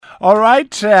All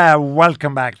right,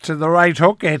 welcome back to The Right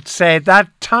Hook. It's that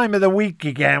time of the week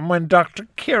again when Dr.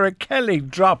 Ciara Kelly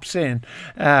drops in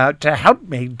to help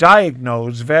me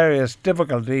diagnose various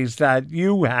difficulties that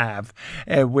you have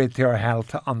with your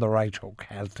health on The Right Hook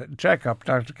Health Checkup.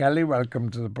 Dr. Kelly, welcome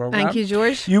to the programme. Thank you,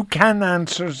 George. You can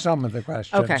answer some of the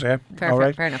questions. Okay, perfect, all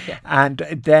right? fair enough, yeah. And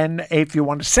then if you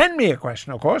want to send me a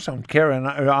question, of course, Ciara and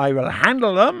I will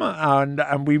handle them,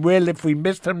 and we will, if we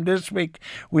miss them this week,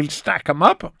 we'll stack them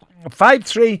up.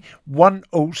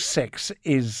 53106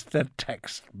 is the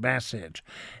text message.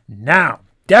 Now,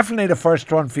 definitely the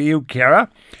first one for you,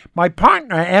 Ciara. My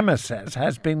partner, Emma, says,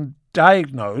 has been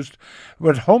diagnosed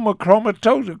with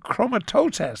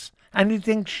hemochromatosis.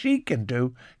 Anything she can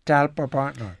do to help her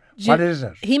partner? What is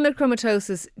it?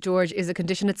 Hemochromatosis, George, is a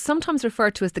condition. It's sometimes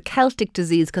referred to as the Celtic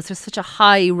disease because there's such a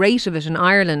high rate of it in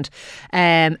Ireland.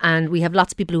 And we have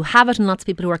lots of people who have it and lots of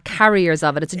people who are carriers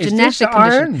of it. It's a genetic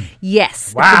condition. Iron?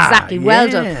 Yes, wow, exactly. Yeah. Well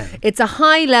done. It's a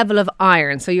high level of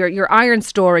iron. So your iron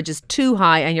storage is too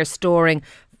high and you're storing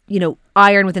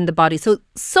iron within the body. So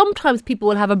sometimes people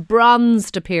will have a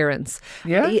bronzed appearance.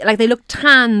 Yeah. Like they look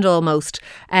tanned almost.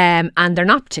 And they're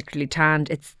not particularly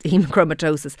tanned. It's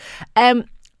hemochromatosis.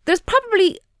 There's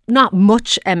probably not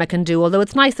much Emma can do, although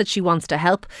it's nice that she wants to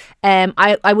help.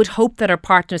 I would hope that her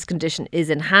partner's condition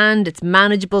is in hand. It's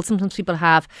manageable. Sometimes people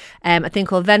have a thing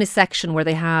called venesection where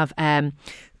they have...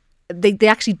 They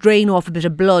actually drain off a bit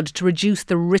of blood to reduce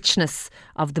the richness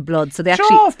of the blood. So they actually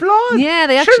draw off blood. Yeah,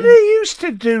 they actually. Sure, they used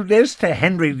to do this to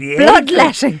Henry VIII.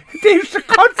 Bloodletting. They used to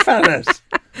cut fellas.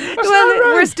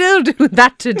 Well, we're still doing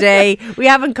that today. We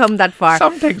haven't come that far.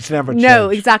 Some things never change. No,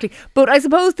 exactly. But I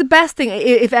suppose the best thing,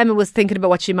 if Emma was thinking about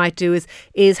what she might do,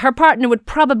 is her partner would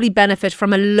probably benefit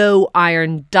from a low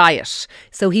iron diet.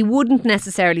 So he wouldn't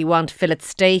necessarily want fillet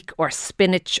steak or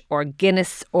spinach or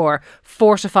Guinness or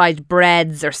fortified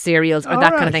breads or cereals or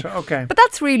that kind of thing. Okay. But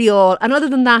that's really all. And other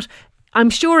than that,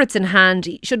 I'm sure it's in hand.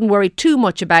 You shouldn't worry too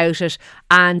much about it.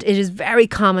 And it is very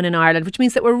common in Ireland, which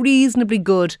means that we're reasonably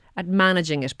good at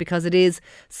managing it because it is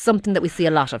something that we see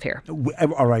a lot of here.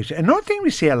 All right. Another thing we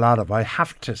see a lot of, I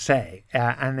have to say,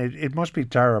 and it must be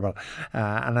terrible,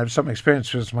 and I have some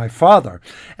experience with my father,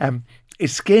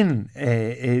 is skin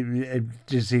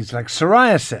disease like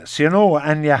psoriasis,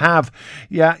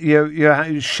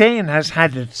 and Shane has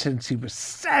had it since he was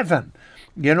 7.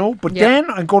 But then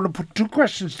I'm going to put two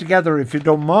questions together, if you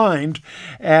don't mind.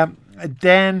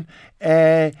 Then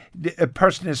a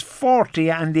person is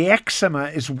 40 and the eczema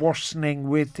is worsening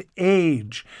with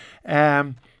age.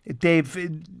 Now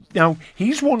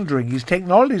he's wondering. He's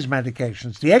taking all these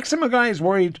medications. The eczema guy is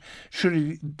worried. Should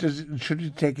he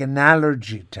take an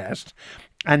allergy test?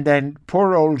 And then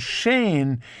poor old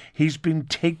Shane, he's been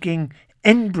taking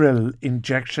Enbrel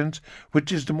injections,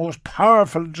 which is the most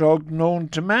powerful drug known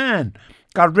to man.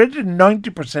 Got rid of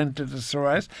 90% of the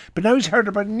psoriasis, but now he's heard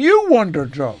about a new wonder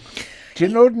drug. Do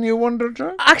you know the new wonder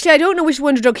drug? Actually, I don't know which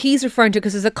wonder drug he's referring to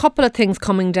because there's a couple of things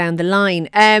coming down the line.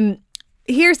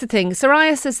 Here's the thing,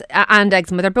 psoriasis and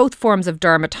eczema, they're both forms of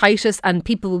dermatitis and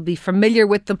people will be familiar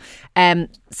with them.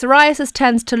 Psoriasis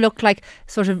tends to look like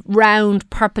sort of round,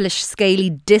 purplish, scaly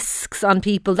discs on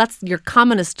people. That's your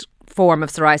commonest form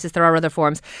of psoriasis. There are other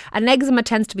forms. And eczema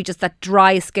tends to be just that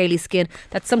dry, scaly skin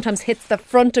that sometimes hits the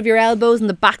front of your elbows and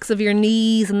the backs of your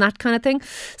knees and that kind of thing.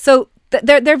 So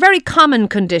they're very common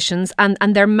conditions and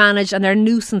they're managed and they're a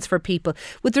nuisance for people.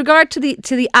 With regard to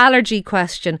the allergy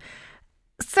question,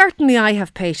 certainly I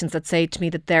have patients that say to me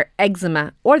that their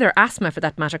eczema or their asthma for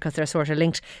that matter, because they're sort of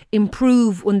linked,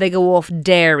 improve when they go off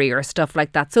dairy or stuff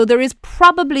like that. So there is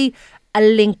probably a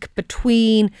link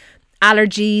between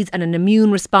allergies and an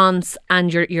immune response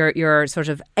and your sort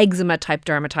of eczema type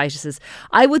dermatitis.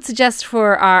 I would suggest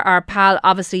for our pal,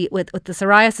 obviously with the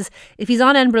psoriasis, if he's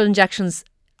on Enbrel injections,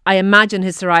 I imagine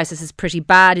his psoriasis is pretty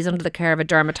bad. He's under the care of a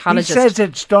dermatologist. He says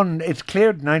it's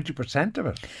cleared 90% of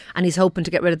it. And he's hoping to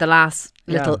get rid of the last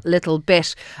little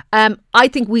bit. I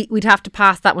think we'd have to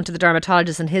pass that one to the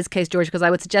dermatologist in his case, George, because I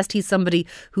would suggest he's somebody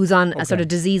who's on a sort of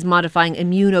disease-modifying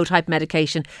immunotype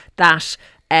medication that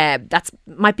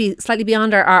might be slightly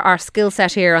beyond our skill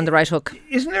set here on The Right Hook.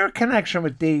 Isn't there a connection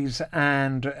with these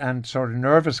and sort of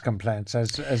nervous complaints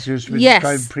as used to be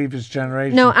described in previous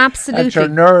generations? No, absolutely. That your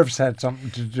nerves had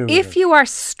something to do with it. If you are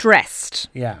stressed,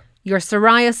 your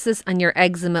psoriasis and your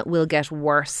eczema will get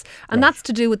worse. And that's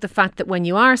to do with the fact that when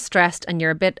you are stressed and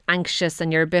you're a bit anxious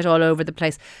and you're a bit all over the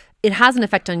place, it has an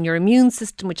effect on your immune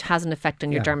system, which has an effect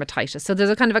on your dermatitis. So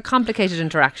there's a kind of a complicated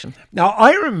interaction. Now,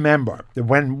 I remember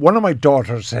when one of my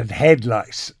daughters had head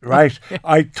lice, right?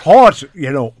 I thought,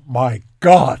 my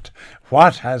God,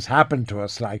 what has happened to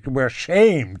us? Like, we're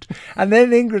shamed. And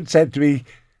then Ingrid said to me,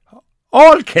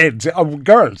 all kids,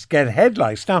 girls, get head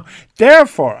lice. Now,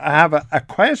 therefore, I have a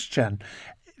question.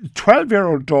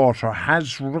 12-year-old daughter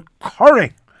has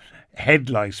recurring head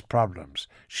lice problems.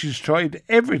 She's tried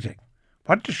everything.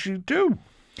 What does she do?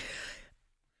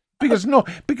 Because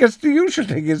the usual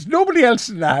thing is nobody else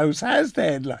in the house has the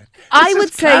head lice. I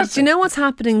would say, do you know what's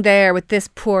happening there with this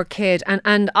poor kid?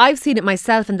 And I've seen it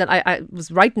myself, and that I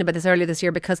was writing about this earlier this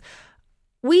year because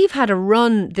we've had a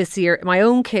run this year, my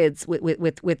own kids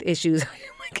with issues.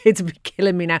 My kids would be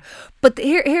killing me now. But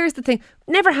here's the thing.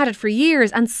 Never had it for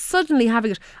years and suddenly having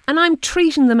it. And I'm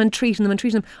treating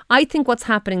them. I think what's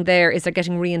happening there is they're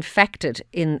getting reinfected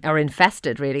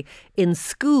infested really in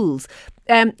schools.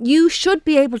 You should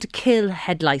be able to kill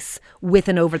head lice with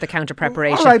an over-the-counter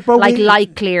preparation, right, like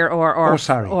Light Clear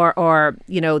or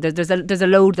you know, there's a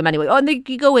load of them anyway. Oh, and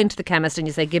you go into the chemist and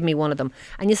you say, give me one of them,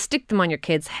 and you stick them on your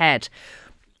kid's head.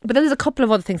 But then there's a couple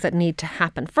of other things that need to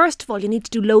happen. First of all, you need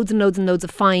to do loads and loads and loads of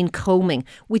fine combing,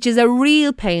 which is a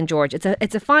real pain, George.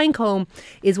 It's a fine comb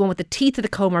is one with the teeth of the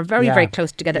comb are very, very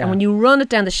close together. Yeah. And when you run it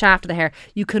down the shaft of the hair,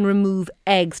 you can remove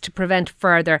eggs to prevent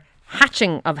further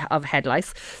hatching of head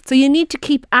lice. So you need to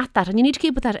keep at that, and you need to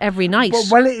keep at that every night.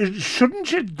 Well,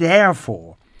 shouldn't you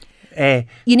therefore...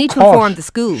 you need to inform the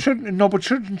school.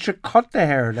 Shouldn't you cut the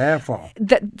hair therefore?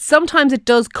 Sometimes it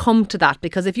does come to that,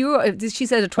 because if she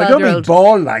said a 12-year-old... I don't mean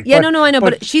ball like. Yeah, no, I know,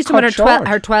 but she's talking about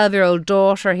her 12-year-old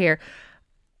daughter here.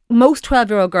 Most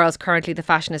 12-year-old girls currently, the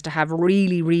fashion is to have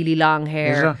really, really long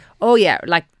hair. Oh yeah,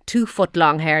 like 2-foot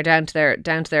long hair down to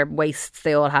their waists.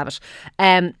 They all have it,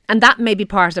 and that may be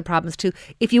part of the problems too.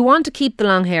 If you want to keep the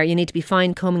long hair, you need to be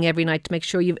fine combing every night to make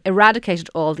sure you've eradicated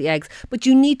all the eggs. But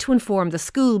you need to inform the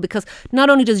school, because not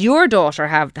only does your daughter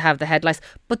have the head lice,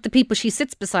 but the people she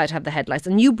sits beside have the head lice.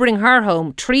 And you bring her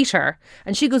home, treat her,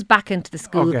 and she goes back into the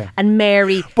school, and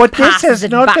Mary passes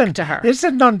it back to her. This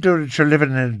is not due that you're living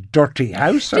in a dirty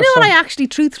house. Do you know what I actually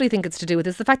truthfully think it's to do with?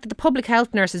 Is the fact that the public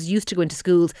health nurses used to go into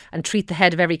schools and treat the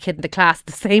head of every kid in the class at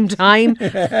the same time,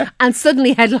 and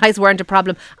suddenly head lice weren't a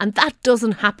problem, and that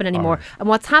doesn't happen anymore. Right. And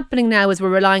what's happening now is we're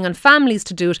relying on families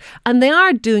to do it, and they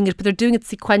are doing it, but they're doing it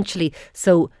sequentially.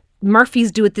 So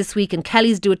Murphy's do it this week, and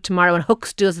Kelly's do it tomorrow, and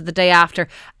Hooks does it the day after,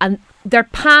 and they're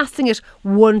passing it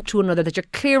one to another, that you're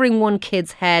clearing one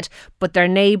kid's head, but their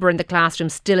neighbour in the classroom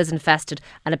still is infested,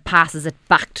 and it passes it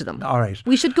back to them. All right.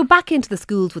 We should go back into the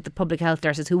schools with the public health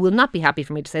nurses, who will not be happy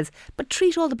for me to say this, but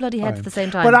treat all the bloody heads at the same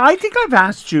time. But I think I've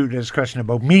asked you this question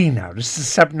about me now. This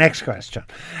is the next question.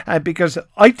 Because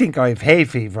I think I have hay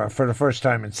fever for the first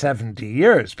time in 70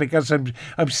 years, because I'm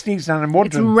sneezing and I'm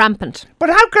wondering... It's rampant.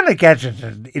 But how can I get it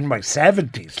in my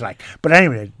 70s? But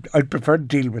anyway, I'd prefer to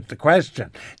deal with the question.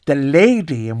 The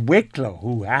lady in Wicklow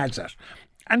who has it,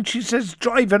 and she says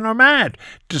driving her mad,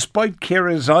 despite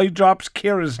Ciara's eye drops,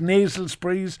 Ciara's nasal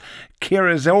sprays,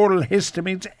 Ciara's oral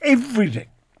histamines, everything.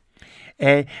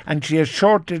 And she has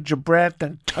shortage of breath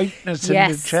and tightness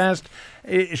in the chest.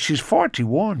 She's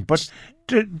 41, but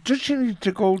does she need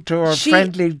to go to her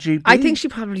friendly GP? I think she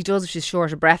probably does if she's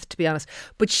short of breath, to be honest.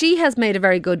 But she has made a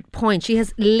very good point. She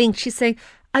has linked, she's saying,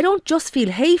 I don't just feel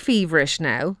hay feverish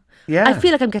now. Yeah. I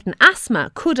feel like I'm getting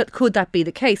asthma. Could that be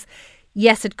the case?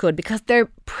 Yes, it could, because they're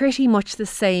pretty much the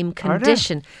same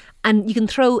condition. And you can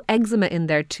throw eczema in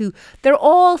there too. They're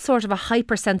all sort of a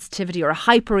hypersensitivity or a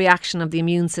hyperreaction of the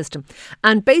immune system.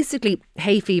 And basically,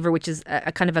 hay fever, which is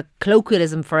a kind of a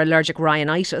colloquialism for allergic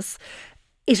rhinitis,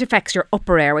 it affects your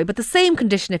upper airway, but the same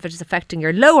condition, if it is affecting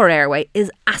your lower airway,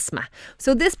 is asthma.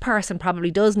 So this person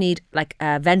probably does need like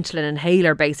a Ventolin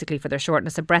inhaler basically for their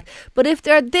shortness of breath. But if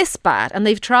they're this bad and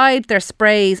they've tried their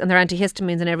sprays and their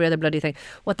antihistamines and every other bloody thing,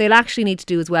 what they'll actually need to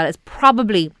do as well is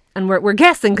probably, and we're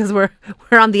guessing because we're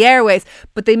on the airways,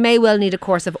 but they may well need a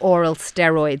course of oral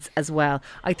steroids as well.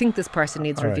 I think this person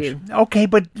needs review. Right. Okay,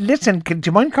 but listen, do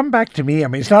you mind coming back to me? I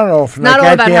mean, it's not all not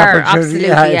all about her, absolutely.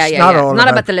 Not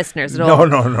about the listeners at all.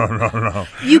 No.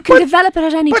 You can develop it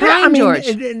at any time, George.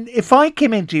 If I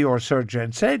came into your surgery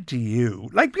and said to you,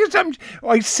 because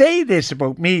I say this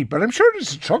about me, but I'm sure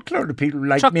there's a truckload of people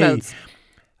like me.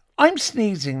 I'm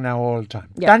sneezing now all the time.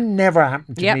 Yep. That never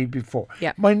happened to me before.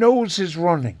 Yep. My nose is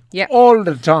running all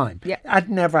the time. Yep. That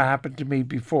never happened to me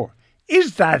before.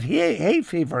 Is that hay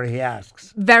fever, he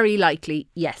asks? Very likely,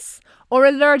 yes. Or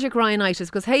allergic rhinitis,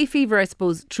 because hay fever, I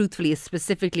suppose, truthfully, is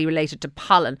specifically related to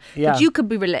pollen. Yeah. But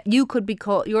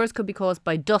yours could be caused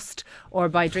by dust or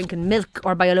by drinking milk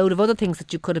or by a load of other things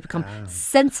that you could have become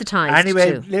sensitised to.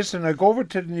 Anyway, listen, I go over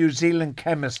to the New Zealand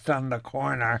chemist on the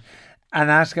corner and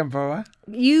ask him for what?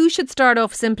 You should start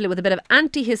off simply with a bit of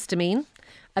antihistamine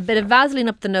a bit of Vaseline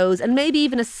up the nose, and maybe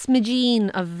even a smidgeen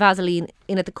of Vaseline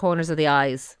in at the corners of the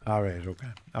eyes. All right, okay.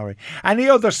 All right. Any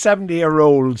other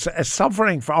 70-year-olds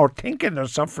suffering or thinking they're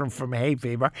suffering from hay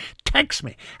fever, text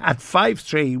me at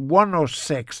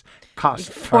 53106.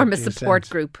 Cost Form a support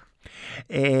group.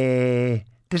 This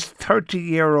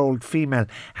 30-year-old female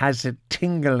has a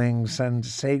tingling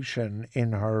sensation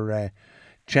in her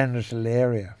genital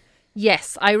area.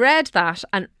 Yes, I read that,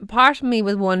 and part of me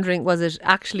was wondering, was it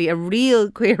actually a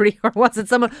real query, or was it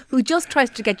someone who just tries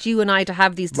to get you and I to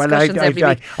have these discussions every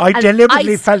week? I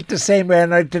deliberately felt the same way,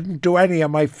 and I didn't do any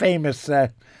of my famous...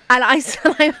 And I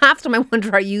asked him, I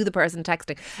wonder, are you the person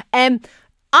texting?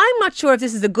 I'm not sure if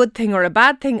this is a good thing or a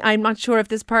bad thing. I'm not sure if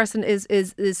this person is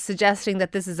suggesting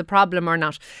that this is a problem or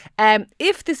not.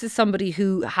 If this is somebody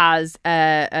who has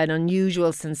an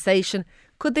unusual sensation,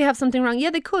 could they have something wrong? Yeah,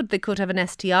 they could. They could have an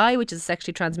STI, which is a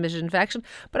sexually transmitted infection.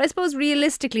 But I suppose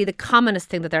realistically, the commonest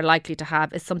thing that they're likely to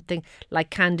have is something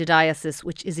like candidiasis,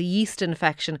 which is a yeast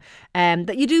infection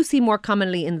that you do see more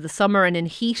commonly in the summer and in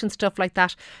heat and stuff like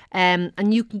that. And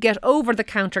you can get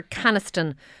over-the-counter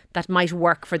Canesten that might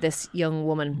work for this young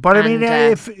woman. But I mean,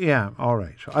 all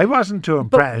right. I wasn't too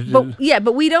impressed.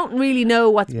 But we don't really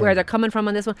know where they're coming from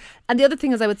on this one. And the other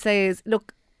thing I would say is,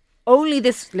 look, only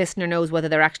this listener knows whether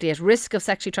they're actually at risk of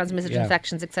sexually transmitted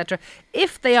infections, etc.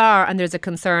 If they are, and there's a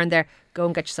concern there, go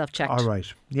and get yourself checked. All right.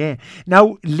 Yeah.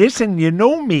 Now, listen, you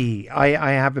know me.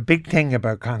 I have a big thing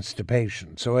about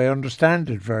constipation, so I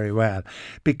understand it very well.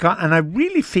 And I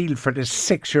really feel for this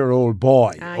 6-year-old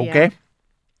boy, okay? Yeah.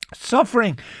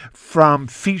 Suffering from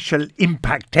fecal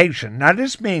impactation. Now,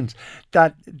 this means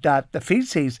that the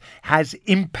feces has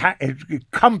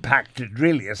compacted,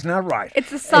 really. Isn't that right?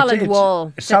 It's a solid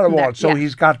wall. A solid wall. So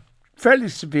he's got fairly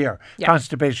severe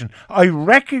constipation. I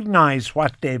recognise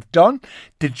what they've done.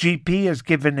 The GP has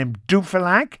given him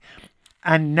Dufalac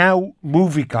and now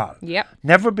Movicol. Yep.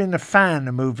 Never been a fan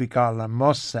of Movicol, I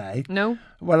must say. No.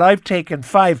 Well, I've taken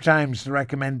 5 times the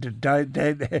recommended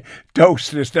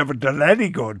dose, and it's never done any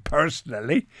good,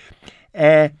 personally.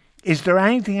 Is there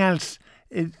anything else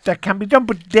that can be done?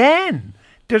 But then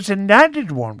there's an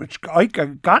added one, which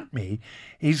got me.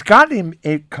 He's got him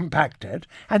compacted,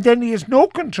 and then he has no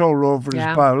control over his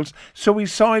bowels, so he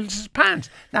soils his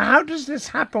pants. Now, how does this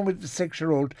happen with the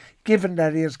 6-year-old, given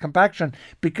that he has compaction?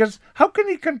 Because how can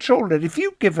he control it? If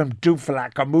you give him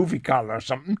Dufalac or Movicol or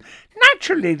something,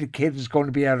 naturally the kid is going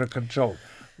to be out of control.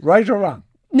 Right or wrong?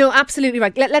 No, absolutely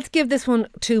right. Let's give this one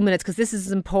 2 minutes because this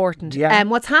is important. Yeah.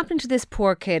 What's happening to this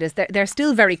poor kid is they're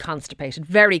still very constipated.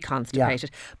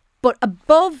 But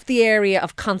above the area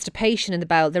of constipation in the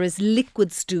bowel, there is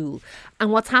liquid stool.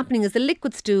 And what's happening is the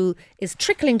liquid stool is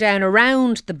trickling down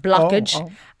around the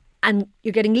blockage. And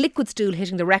you're getting liquid stool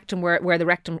hitting the rectum where the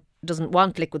rectum doesn't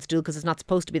want liquid stool because it's not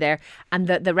supposed to be there. And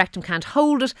the rectum can't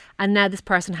hold it. And now this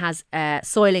person has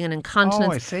soiling and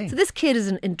incontinence. I see. So this kid is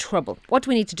in trouble. What do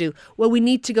we need to do? Well, we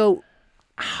need to go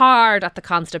hard at the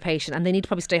constipation, and they need to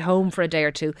probably stay home for a day or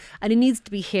two, and it needs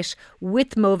to be hit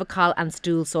with Movicol and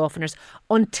stool softeners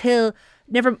until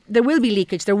there will be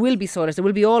leakage, there will be soilers, there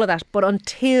will be all of that, but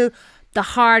until the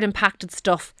hard impacted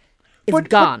stuff is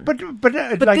gone. But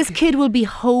this kid will be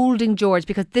holding George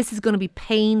because this is going to be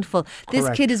painful. This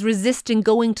kid is resisting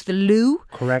going to the loo.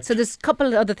 Correct. So there's a couple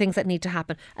of other things that need to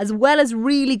happen. As well as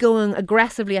really going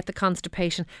aggressively at the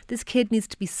constipation, this kid needs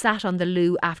to be sat on the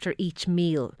loo after each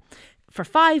meal for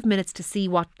 5 minutes to see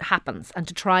what happens and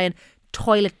to try and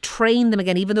toilet train them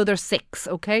again, even though they're 6,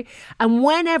 okay? And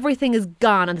when everything is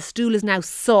gone and the stool is now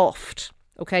soft,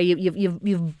 okay,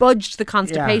 you've budged the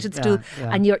constipated stool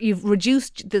and you've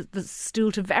reduced the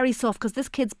stool to very soft because this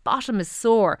kid's bottom is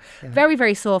sore. Very,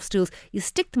 very soft stools. You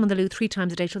stick them on the loo 3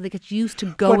 times a day till they get used to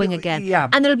going again.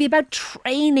 And it'll be about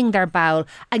training their bowel,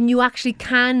 and you actually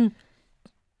can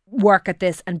work at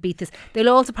this and beat this. They'll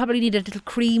also probably need a little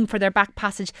cream for their back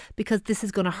passage because this is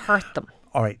going to hurt them.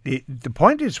 All right. The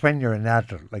point is, when you're an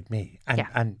adult like me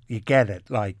and you get it,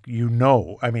 like,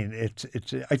 I mean, it's.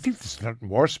 I think there's nothing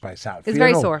worse myself. It's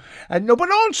very sore. And no, but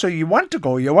also you want to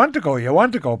go,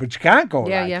 but you can't go.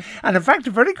 Yeah. And in fact, a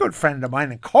very good friend of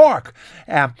mine in Cork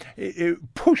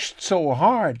pushed so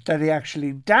hard that he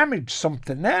actually damaged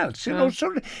something else. So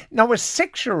now a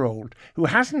 6-year-old who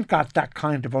hasn't got that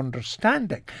kind of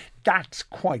understanding, that's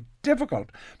quite difficult.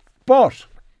 But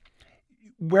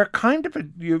we're kind of,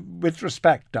 with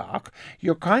respect, Doc,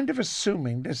 you're kind of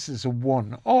assuming this is a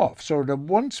one-off, so that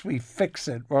once we fix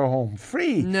it, we're home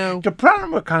free. No. The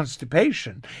problem with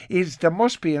constipation is there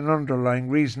must be an underlying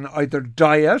reason, either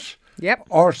diet Yep.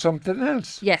 or something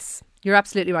else. Yes, you're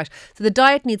absolutely right. So the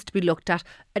diet needs to be looked at.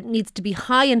 It needs to be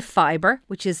high in fibre,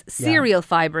 which is cereal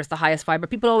fibre is the highest fibre.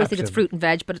 People always think it's fruit and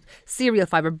veg, but it's cereal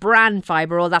fibre, bran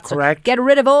fibre, all that Correct. stuff. Get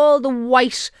rid of all the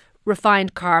white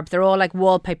refined carbs. They're all like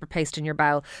wallpaper paste in your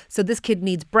bowel. So this kid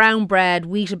needs brown bread,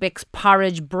 Weetabix,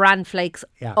 porridge, bran flakes,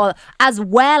 all, as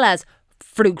well as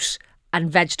fruit and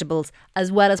vegetables,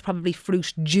 as well as probably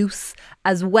fruit juice,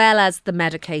 as well as the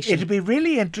medication. It'd be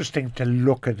really interesting to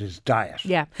look at his diet.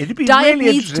 Yeah. It'd be Diet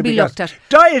really needs to be because looked at.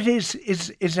 Diet is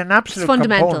an absolute It's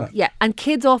fundamental, component. yeah. And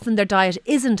kids often their diet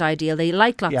isn't ideal. They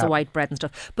like lots of white bread and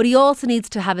stuff. But he also needs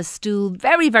to have his stool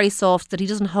very, very soft so that he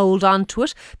doesn't hold on to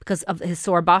it because of his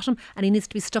sore bottom. And he needs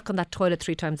to be stuck on that toilet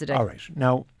 3 times a day. All right.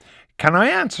 Now, can I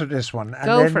answer this one? And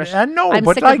Go for it. No, I'm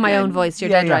but sick of my own voice. You're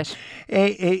dead right.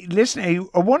 Listen,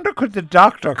 I wonder could the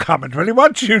doctor comment? Well, he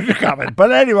wants you to comment.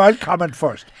 But anyway, I'll comment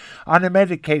first. On a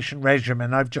medication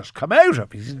regimen I've just come out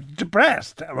of. He's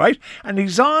depressed, right? And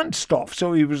he's on stuff.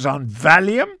 So he was on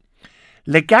Valium,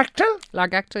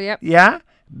 Largactil, yep. yeah,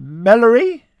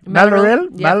 Meloril,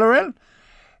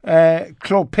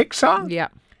 Clopixol, Yeah.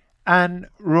 and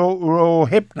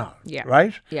Rohypnol, Yeah.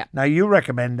 right? Yeah. Now, you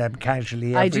recommend them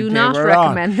casually every I do day not we're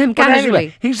recommend on. them But casually.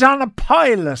 anyway, he's on a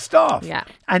pile of stuff. Yeah.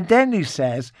 And then he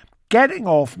says, getting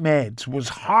off meds was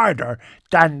harder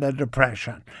than the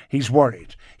depression. He's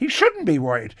worried. He shouldn't be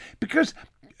worried because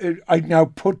I now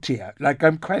put to you, like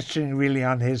I'm questioning really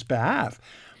on his behalf,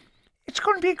 it's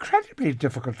going to be incredibly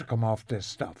difficult to come off this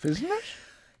stuff, isn't it?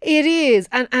 It is.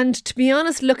 And to be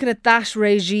honest, looking at that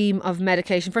regime of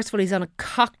medication, first of all, he's on a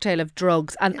cocktail of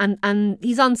drugs and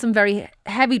he's on some very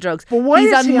heavy drugs. But why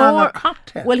he's is he on a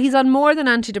cocktail? Well, he's on more than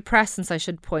antidepressants, I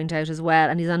should point out as well.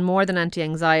 And he's on more than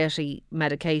anti-anxiety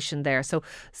medication there.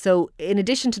 So in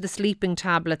addition to the sleeping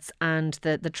tablets and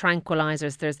the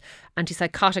tranquilizers, there's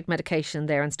antipsychotic medication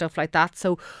there and stuff like that.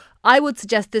 So I would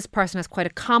suggest this person has quite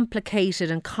a complicated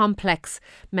and complex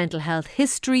mental health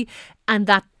history, and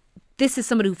that this is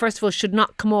somebody who, first of all, should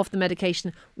not come off the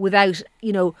medication without,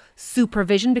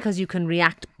 supervision, because you can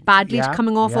react badly to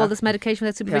coming off all this medication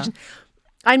without supervision. Yeah.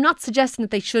 I'm not suggesting that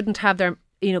they shouldn't have their,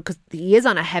 because he is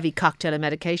on a heavy cocktail of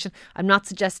medication. I'm not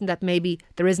suggesting that maybe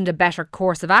there isn't a better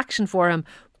course of action for him.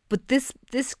 But this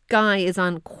guy is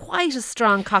on quite a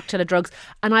strong cocktail of drugs.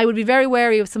 And I would be very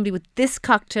wary of somebody with this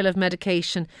cocktail of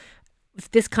medication,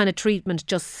 this kind of treatment,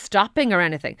 just stopping or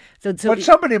anything. So but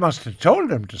somebody must have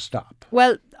told him to stop.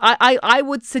 Well, I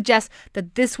would suggest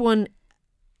that this one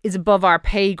is above our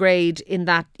pay grade, in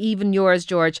that even yours,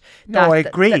 George. I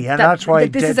agree, and that's why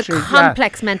this is a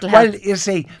complex mental health. Well, you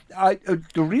see, the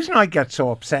reason I get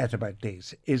so upset about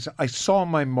these is I saw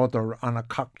my mother on a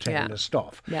cocktail of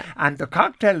stuff, and the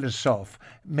cocktail of stuff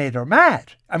made her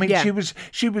mad. I mean,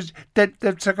 she was.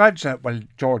 The psychiatrist said, "Well,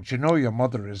 George, you know your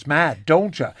mother is mad,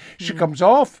 don't you?" She comes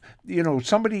off.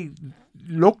 Somebody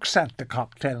looks at the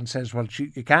cocktail and says, well,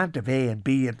 you can't have A and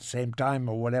B at the same time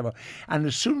or whatever. And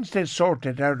as soon as they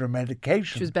sorted out her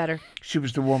medication, she was better. She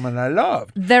was the woman I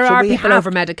loved. There are people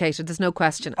over-medicated, there's no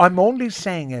question. I'm only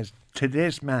saying is, to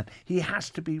this man, he has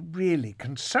to be really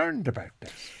concerned about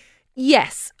this.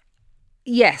 Yes.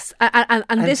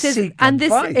 And this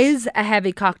is a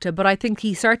heavy cocktail, but I think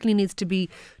he certainly needs to be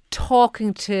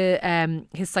talking to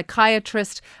his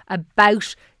psychiatrist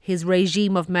about his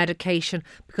regime of medication,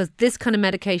 because this kind of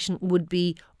medication would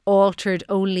be altered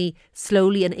only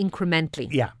slowly and incrementally.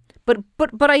 Yeah. But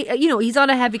he's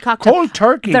on a heavy cocktail. Cold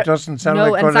turkey doesn't sound like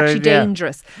a good idea. No, and it's actually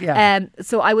dangerous. Yeah.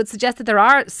 So I would suggest that there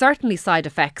are certainly side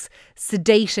effects,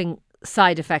 sedating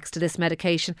side effects to this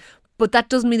medication. But that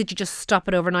doesn't mean that you just stop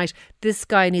it overnight. This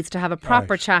guy needs to have a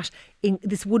proper chat.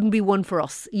 This wouldn't be one for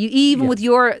us. With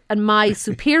your and my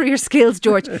superior skills,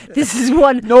 George, this is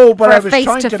one for a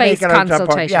face-to-face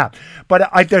consultation. Yeah,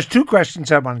 but there's 2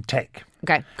 questions I want to take.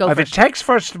 Okay, go for it. I have a text,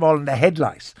 first of all, on the head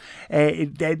lice.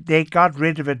 They got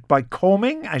rid of it by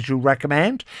combing, as you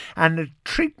recommend, and a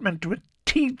treatment with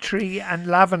tea tree and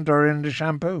lavender in the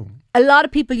shampoo. A lot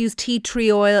of people use tea tree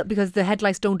oil because the head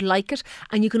lice don't like it,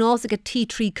 and you can also get tea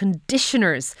tree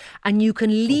conditioners, and you can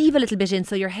leave a little bit in,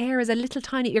 so your hair is a little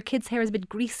tiny, your kid's hair is a bit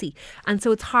greasy, and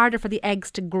so it's harder for the eggs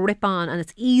to grip on, and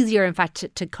it's easier in fact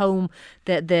to comb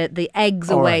the eggs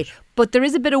away. Right. But there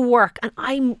is a bit of work, and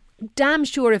I'm damn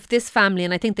sure if this family,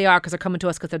 and I think they are because they're coming to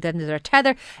us because they're dead into their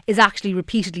tether, is actually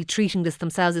repeatedly treating this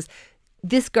themselves, is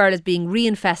this girl is being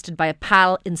reinfested by a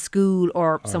pal in school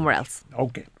or somewhere else.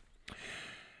 Okay.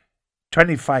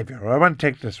 25-year-old. I want to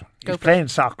take this one. He's playing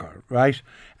soccer, right?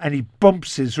 And he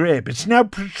bumps his rib. It's now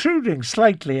protruding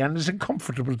slightly and is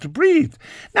uncomfortable to breathe.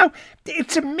 Now,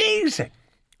 it's amazing,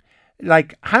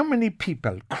 like, how many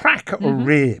people crack a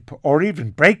rib or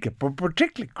even break it, but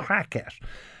particularly crack it.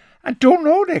 and don't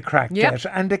know they cracked Yep. it,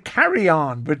 and they carry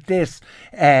on with this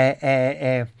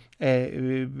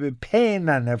pain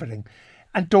and everything,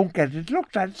 and don't get it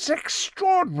looked at. It's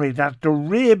extraordinary that the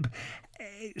rib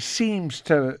seems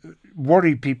to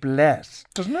worry people less,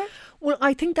 doesn't it? Well,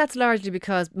 I think that's largely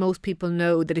because most people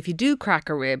know that if you do crack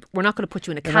a rib, we're not going to put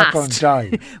you in a You're cast. not going to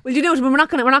die. Well, you know, we're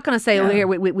not going to say, oh, here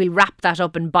we'll wrap that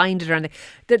up and bind it or anything.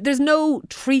 There's no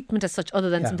treatment as such other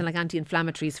than something like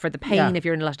anti-inflammatories for the pain if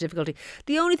you're in a lot of difficulty.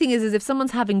 The only thing is if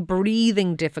someone's having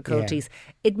breathing difficulties,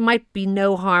 it might be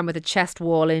no harm with a chest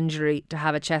wall injury to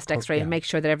have a chest X-ray and make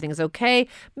sure that everything is okay.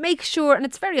 Make sure, and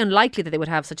it's very unlikely that they would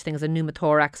have such thing as a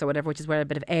pneumothorax or whatever, which is where a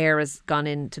bit of air has gone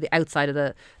into the outside of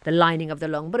the lining of the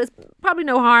lung. But it's probably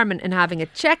no harm in having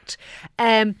it checked.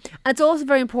 And it's also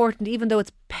very important, even though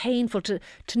it's painful, to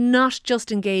not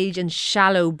just engage in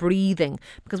shallow breathing,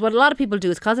 because what a lot of people do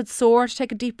is, because it's sore, to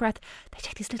take a deep breath, they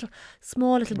take these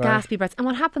small gaspy breaths, and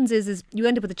what happens is you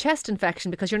end up with a chest infection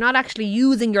because you're not actually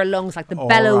using your lungs like the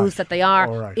bellows that they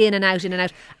are, in and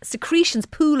out. Secretions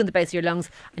pool in the base of your lungs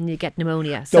and you get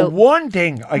pneumonia. So the one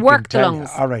thing I work can the tell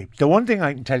lungs. you, all right, the one thing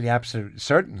I can tell you absolutely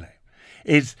certainly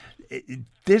is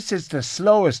this is the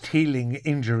slowest healing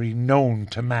injury known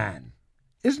to man,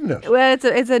 isn't it? Well,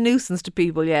 it's a nuisance to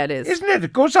people, yeah, it is. Isn't it?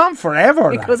 It goes on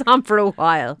forever. It goes on for a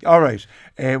while. All right.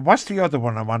 What's the other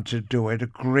one I want to do? I had a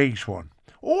great one.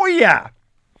 Oh, yeah.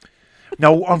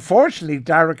 Now, unfortunately,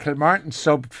 Dara Kilmartin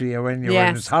subbed for you when you were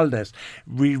in his holidays.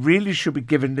 We really should be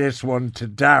giving this one to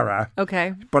Dara.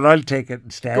 Okay. But I'll take it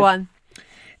instead. Go on.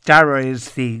 Dara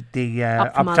is the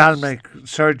ophthalmic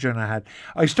surgeon I had.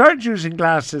 I started using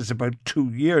glasses about 2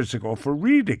 years ago for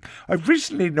reading. I've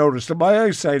recently noticed that my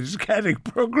eyesight is getting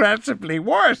progressively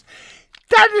worse.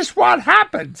 That is what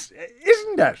happens,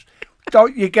 isn't it? So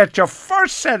you get your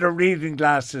first set of reading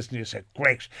glasses and you say,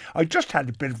 great. I just had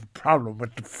a bit of a problem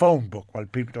with the phone book. Well,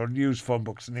 people don't use phone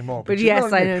books anymore. But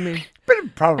yes, I know what I mean. Bit of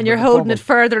a problem. And you're with the holding phone it book.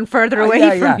 further and further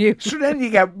away from you. So then you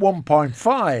get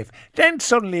 1.5. Then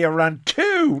suddenly you're on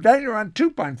 2. Then you're on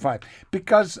 2.5.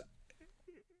 Because,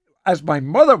 as my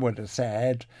mother would have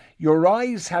said, your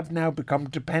eyes have now become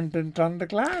dependent on the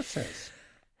glasses.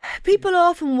 People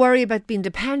often worry about being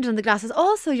dependent on the glasses.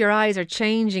 Also, your eyes are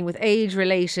changing with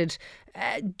age-related,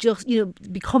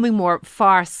 becoming more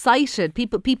far-sighted.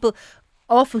 People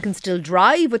often can still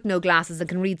drive with no glasses and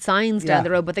can read signs down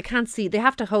the road, but they can't see. They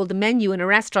have to hold the menu in a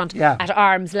restaurant at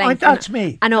arm's length. That's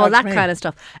me. And all That's that me. kind of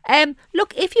stuff.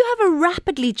 Look, if you have a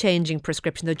rapidly changing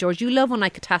prescription, though, George, you love when I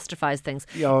catastrophize things.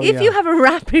 If you have a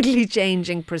rapidly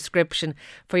changing prescription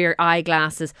for your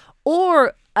eyeglasses,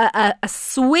 or a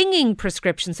swinging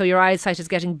prescription, so your eyesight is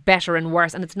getting better and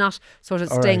worse, and it's not sort of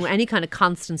staying with any kind of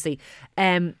constancy,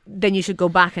 then you should go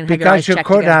back and have your eyes checked again.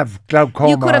 Because you could have glaucoma.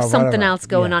 You could have or something whatever. else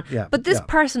going on. But this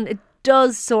person, it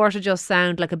does sort of just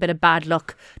sound like a bit of bad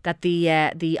luck that the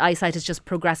eyesight is just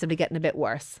progressively getting a bit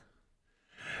worse.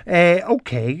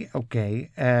 Okay. What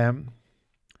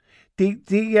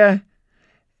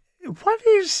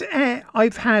is?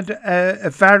 I've had a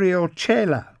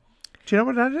varicocele. Do you know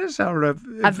what that is? Or A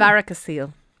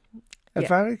varicocele. A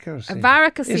varicose. A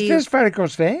varicocele. Is this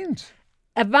varicose veins?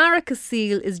 A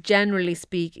varicocele is, generally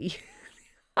speaking,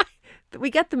 we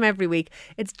get them every week.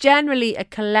 It's generally a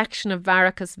collection of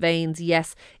varicose veins,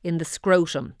 yes, in the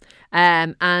scrotum.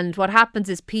 And what happens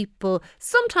is people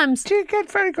sometimes... Do you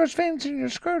get varicose veins in your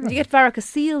scrotum? You get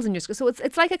varicoceles in your scrotum. So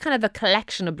it's like a kind of a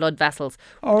collection of blood vessels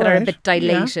that are a bit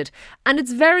dilated. And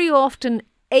it's very often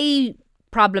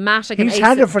problematic. He's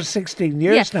had it for 16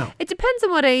 years now. It depends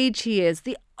on what age he is.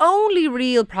 The only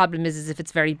real problem is if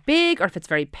it's very big or if it's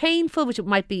very painful, which it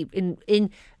might be in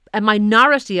a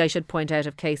minority, I should point out,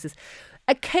 of cases.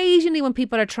 Occasionally when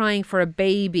people are trying for a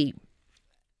baby,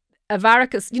 a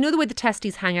varicose, you know the way the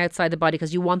testes hang outside the body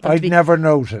because you want them to be... I'd never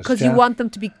noticed. Because you want them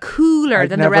to be cooler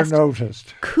than the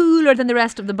rest. Cooler than the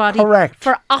rest of the body. Correct.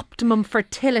 For optimum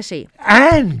fertility.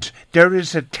 And there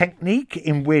is a technique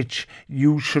in which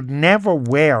you should never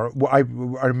wear... I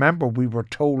remember we were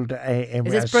told... is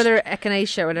this Brother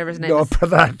Echinacea or whatever his name no, is? No,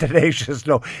 Brother Athanasius,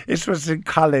 no. This was in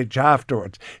college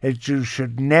afterwards. You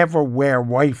should never wear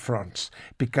white fronts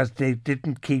because they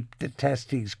didn't keep the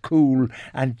testes cool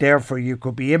and therefore you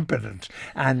could be impotent.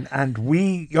 And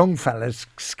we young fellas,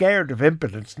 scared of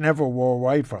impotence, never wore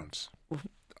white fronts.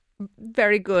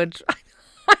 Very good.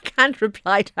 I can't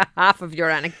reply to half of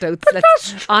your anecdotes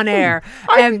on air.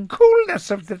 Coolness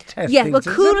of the testes. Yeah, well,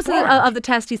 coolness of the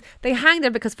testes, they hang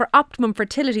there because for optimum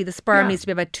fertility, the sperm needs to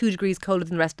be about 2 degrees colder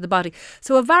than the rest of the body.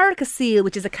 So a varicocele,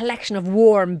 which is a collection of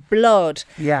warm blood,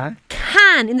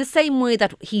 can, in the same way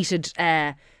that heated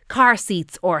car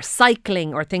seats or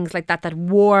cycling or things like that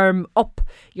warm up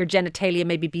your genitalia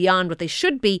maybe beyond what they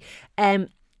should be,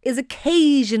 is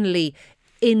occasionally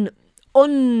in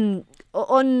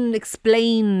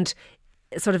unexplained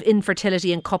sort of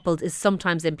infertility in couples is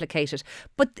sometimes implicated.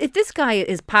 But if this guy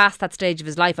is past that stage of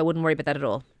his life, I wouldn't worry about that at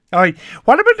all. All right.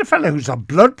 What about the fellow who's on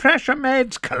blood pressure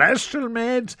meds, cholesterol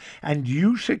meds, and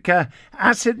uric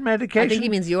acid medication? I think he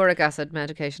means uric acid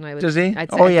medication. Does he? I'd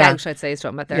say he's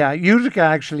talking about there. Yeah, Utica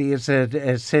actually is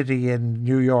a city in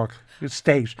New York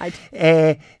State.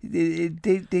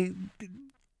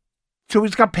 So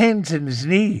he's got pains in his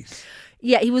knees.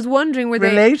 Yeah, he was wondering were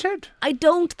they related? I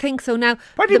don't think so. Now,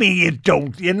 what do you mean you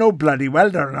don't? You know bloody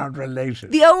well they're not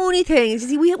related. The only thing is, you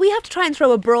see, we have to try and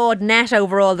throw a broad net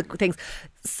over all the things.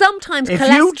 Sometimes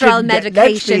cholesterol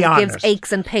medication gives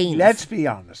aches and pains. Let's be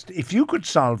honest. If you could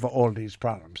solve all these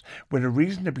problems with a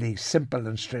reasonably simple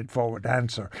and straightforward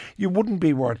answer, you wouldn't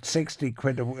be worth 60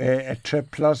 quid a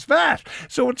trip plus VAT.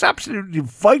 So it's absolutely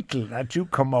vital that you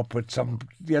come up with some,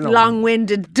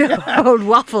 long-winded old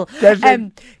waffle.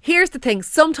 Here's the thing.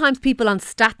 Sometimes people on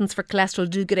statins for cholesterol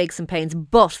do get aches and pains,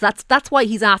 but that's why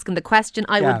he's asking the question,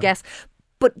 I would guess.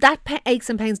 But that aches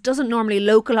and pains doesn't normally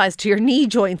localise to your knee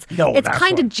joints. No, it's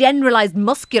kind of generalised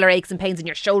muscular aches and pains in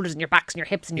your shoulders and your backs and your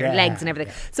hips and your legs and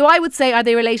everything. Yeah. So I would say, are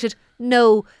they related?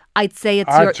 No, I'd say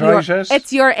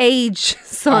it's your age,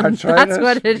 son. Arthritis? That's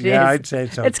what it is. Yeah, I'd say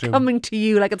so it's too. coming to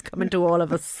you like it's coming to all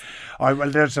of us. All right,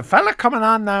 well, there's a fella coming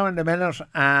on now in a minute,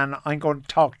 and I'm going to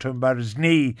talk to him about his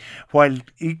knee while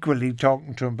equally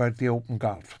talking to him about the open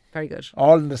golf. Very good.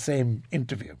 All in the same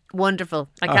interview. Wonderful.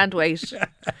 I can't wait.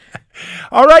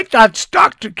 All right, that's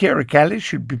Dr. Ciara Kelly.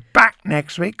 She'll be back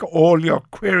next week. All your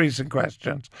queries and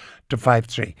questions to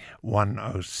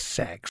 53106.